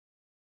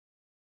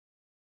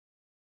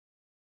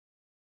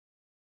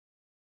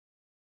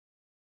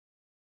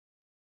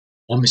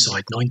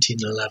Homicide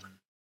 1911,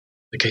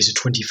 the case of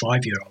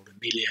 25-year-old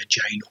Amelia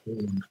Jane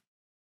Horne.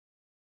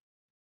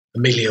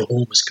 Amelia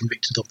Horne was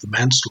convicted of the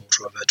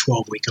manslaughter of her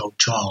 12-week-old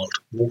child,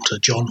 Walter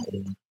John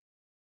Horne.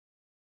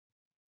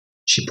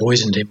 She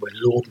poisoned him with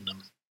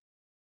laudanum.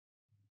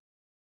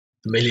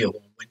 Amelia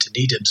Horne went to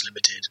Needham's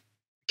Limited,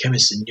 a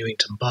chemist in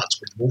Newington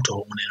Butts, with Walter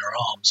Horne in her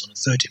arms on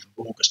the 30th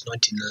of August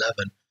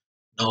 1911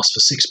 and asked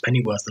for 6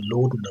 pennyworth of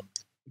laudanum,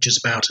 which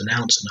is about an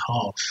ounce and a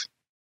half.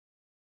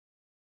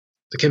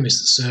 The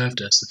chemist that served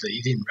her said that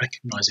he didn't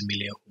recognise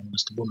Amelia Horne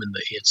as the woman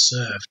that he had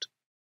served.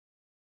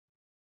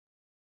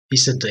 He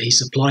said that he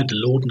supplied the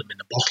laudanum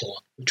in a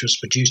bottle, which was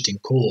produced in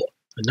court,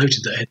 and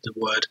noted that it had the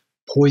word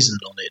poison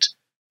on it,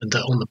 and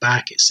that on the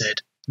back it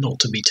said, "not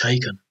to be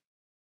taken."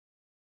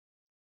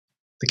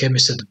 The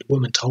chemist said that the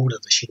woman told her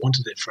that she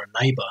wanted it for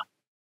a neighbour,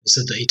 and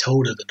said that he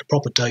told her that the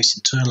proper dose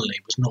internally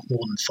was not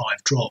more than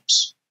 5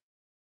 drops.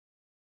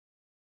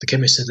 The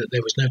chemist said that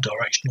there was no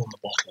direction on the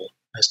bottle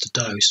as to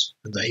dose,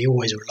 and that he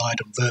always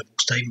relied on verbal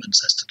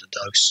statements as to the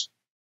dose.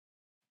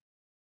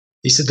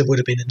 He said there would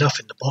have been enough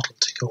in the bottle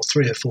to kill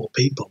 3 or 4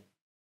 people,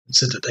 and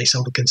said that they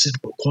sold a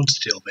considerable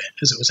quantity of it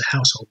as it was a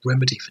household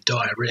remedy for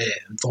diarrhea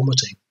and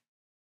vomiting.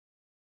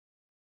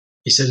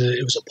 He said that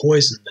it was a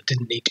poison that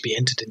didn't need to be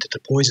entered into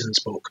the poisons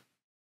book.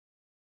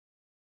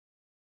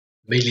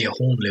 Amelia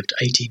Horne lived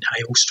 18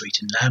 Hale Street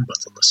in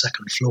Lambeth on the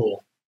 2nd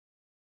floor.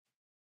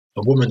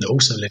 A woman that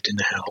also lived in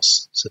the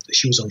house said that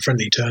she was on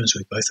friendly terms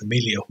with both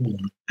Amelia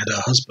Horne and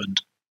her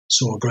husband,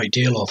 saw a great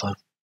deal of her.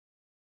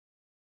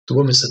 The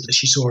woman said that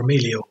she saw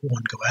Amelia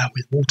Horne go out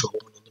with Walter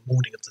Horne on the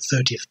morning of the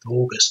 30th of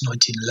August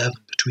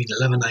 1911 between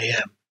 11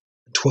 a.m.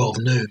 and 12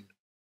 noon.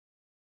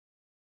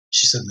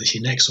 She said that she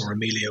next saw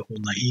Amelia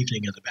Horne that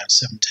evening at about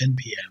 7:10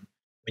 p.m.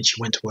 when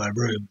she went to her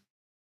room.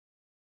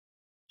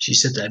 She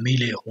said that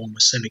Amelia Horne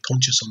was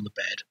semi-conscious on the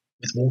bed,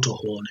 with Walter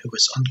Horne, who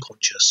was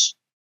unconscious.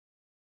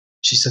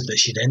 She said that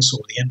she then saw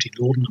the empty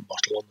laudanum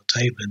bottle on the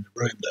table in the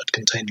room that had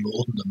contained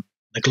laudanum,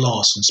 and a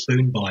glass and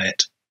spoon by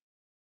it.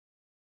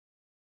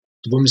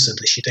 The woman said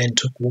that she then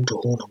took Walter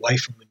Horne away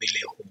from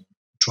Amelia Horne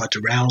and tried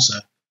to rouse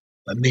her,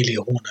 but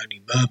Amelia Horne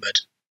only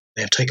murmured,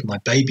 "They have taken my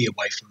baby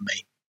away from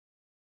me."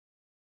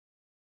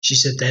 She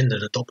said then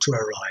that a doctor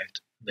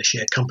arrived and that she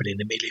accompanied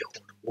Amelia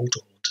Horne and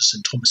Walter Horne to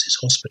St Thomas's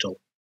Hospital.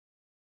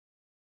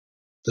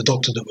 The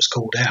doctor that was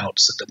called out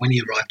said that when he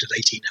arrived at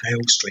 18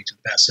 Hale Street at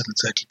about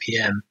 7:30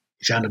 p.m,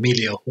 he found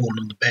Amelia Horne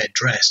on the bed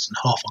dressed and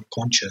half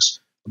unconscious,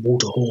 and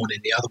Walter Horne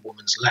in the other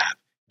woman's lap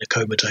in a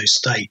comatose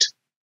state.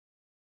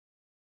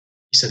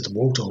 He said that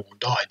Walter Horne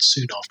died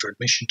soon after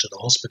admission to the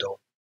hospital.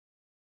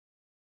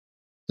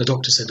 The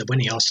doctor said that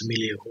when he asked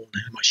Amelia Horne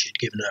how much she had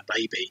given her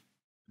baby,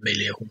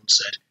 Amelia Horne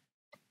said,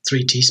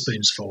 3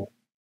 teaspoonsful,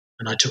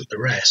 and I took the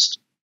rest.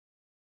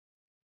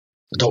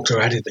 The doctor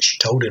added that she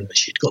told him that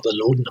she had got the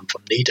laudanum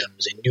from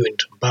Needham's in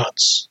Newington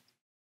Butts.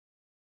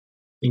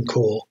 In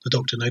court, the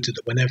doctor noted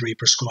that whenever he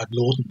prescribed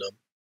laudanum,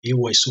 he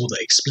always saw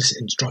that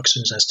explicit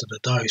instructions as to the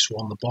dose were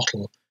on the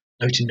bottle,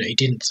 noting that he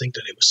didn't think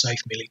that it was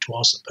safe merely to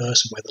ask the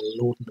person whether the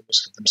laudanum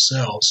was for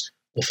themselves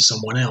or for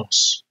someone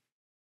else.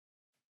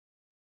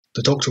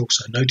 The doctor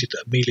also noted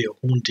that Amelia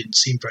Horne didn't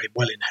seem very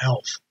well in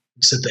health,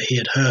 and said that he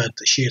had heard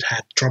that she had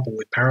had trouble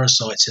with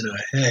parasites in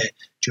her hair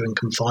during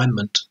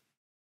confinement.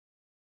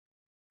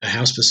 A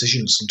house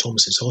physician at St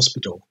Thomas's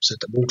Hospital said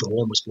that Walter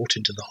Horne was brought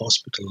into the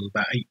hospital at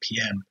about 8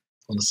 p.m.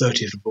 on the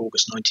 30th of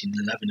August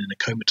 1911 in a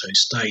comatose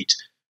state,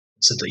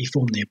 and said that he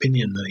formed the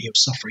opinion that he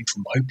was suffering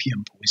from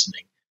opium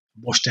poisoning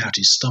and washed out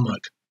his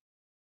stomach.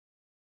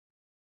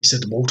 He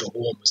said that Walter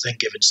Horne was then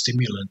given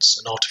stimulants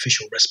and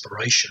artificial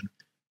respiration,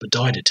 but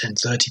died at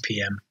 10:30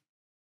 p.m.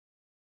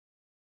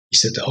 He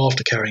said that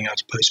after carrying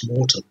out a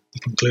post-mortem, he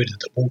concluded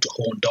that Walter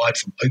Horne died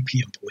from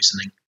opium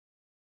poisoning.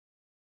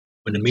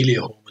 When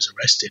Amelia Horne was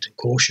arrested and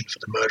cautioned for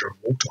the murder of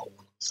Walter Horne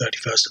on the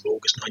 31st of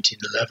August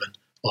 1911,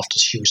 after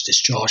she was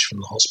discharged from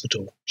the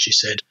hospital, she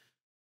said,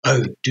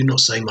 "Oh, do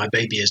not say my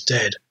baby is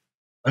dead.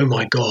 Oh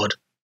my God,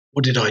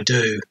 what did I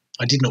do?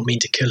 I did not mean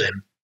to kill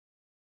him."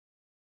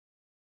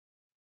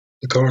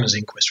 The coroner's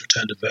inquest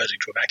returned a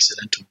verdict of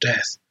accidental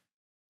death,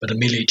 but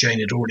Amelia Jane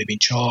had already been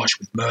charged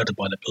with murder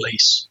by the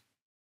police.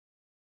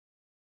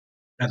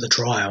 At the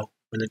trial,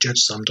 when the judge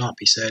summed up,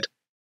 he said,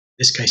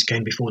 "This case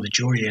came before the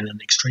jury in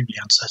an extremely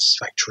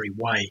unsatisfactory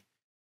way,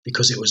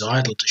 because it was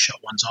idle to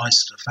shut one's eyes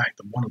to the fact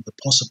that one of the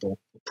possible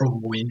or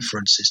probable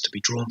inferences to be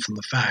drawn from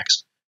the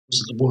facts was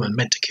that the woman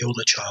meant to kill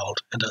the child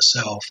and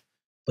herself,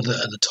 but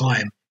that at the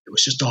time, it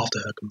was just after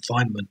her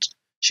confinement,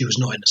 she was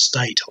not in a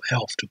state of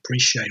health to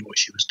appreciate what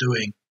she was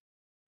doing.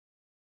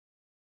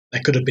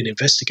 They could have been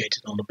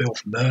investigated on a bill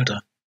for murder,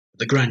 but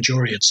the grand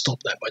jury had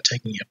stopped that by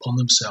taking it upon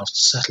themselves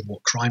to settle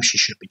what crime she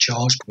should be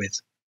charged with.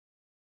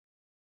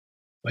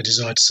 I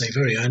desire to say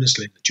very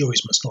earnestly that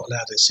juries must not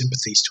allow their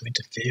sympathies to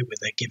interfere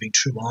with their giving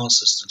true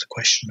answers to the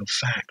question of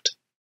fact.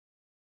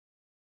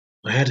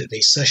 I had at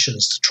these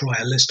sessions to try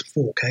a list of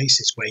 4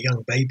 cases where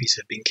young babies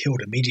had been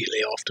killed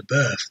immediately after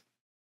birth.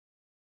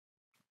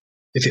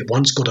 If it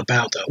once got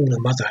about that all a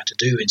mother had to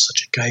do in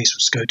such a case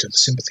was go to the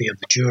sympathy of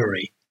the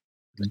jury,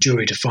 the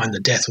jury to find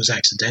that death was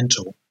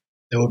accidental,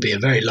 there would be a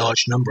very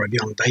large number of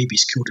young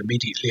babies killed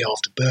immediately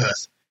after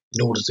birth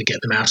in order to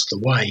get them out of the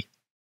way.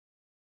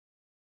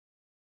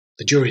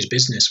 The jury's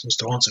business was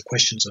to answer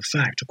questions of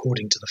fact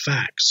according to the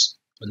facts,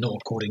 and not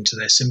according to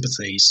their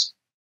sympathies.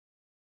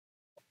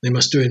 They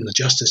must do him the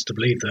justice to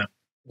believe that,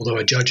 although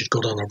a judge had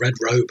got on a red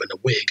robe and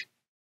a wig,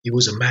 he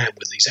was a man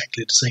with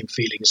exactly the same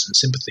feelings and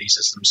sympathies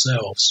as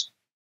themselves.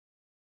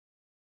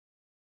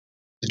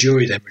 The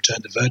jury then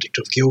returned a verdict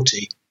of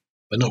guilty,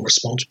 but not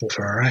responsible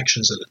for her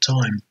actions at the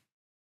time.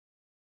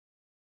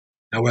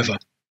 However,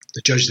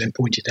 the judge then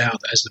pointed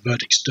out that as the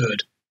verdict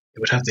stood, it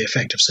would have the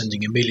effect of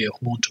sending Amelia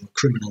Horne to a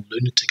criminal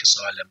lunatic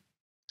asylum,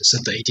 and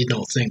said that he did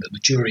not think that the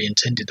jury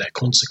intended that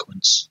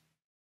consequence.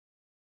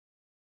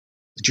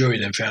 The jury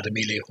then found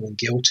Amelia Horne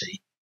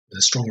guilty, with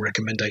a strong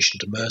recommendation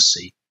to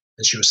mercy,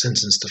 and she was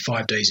sentenced to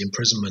 5 days'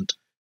 imprisonment,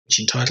 which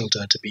entitled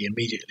her to be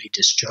immediately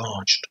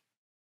discharged.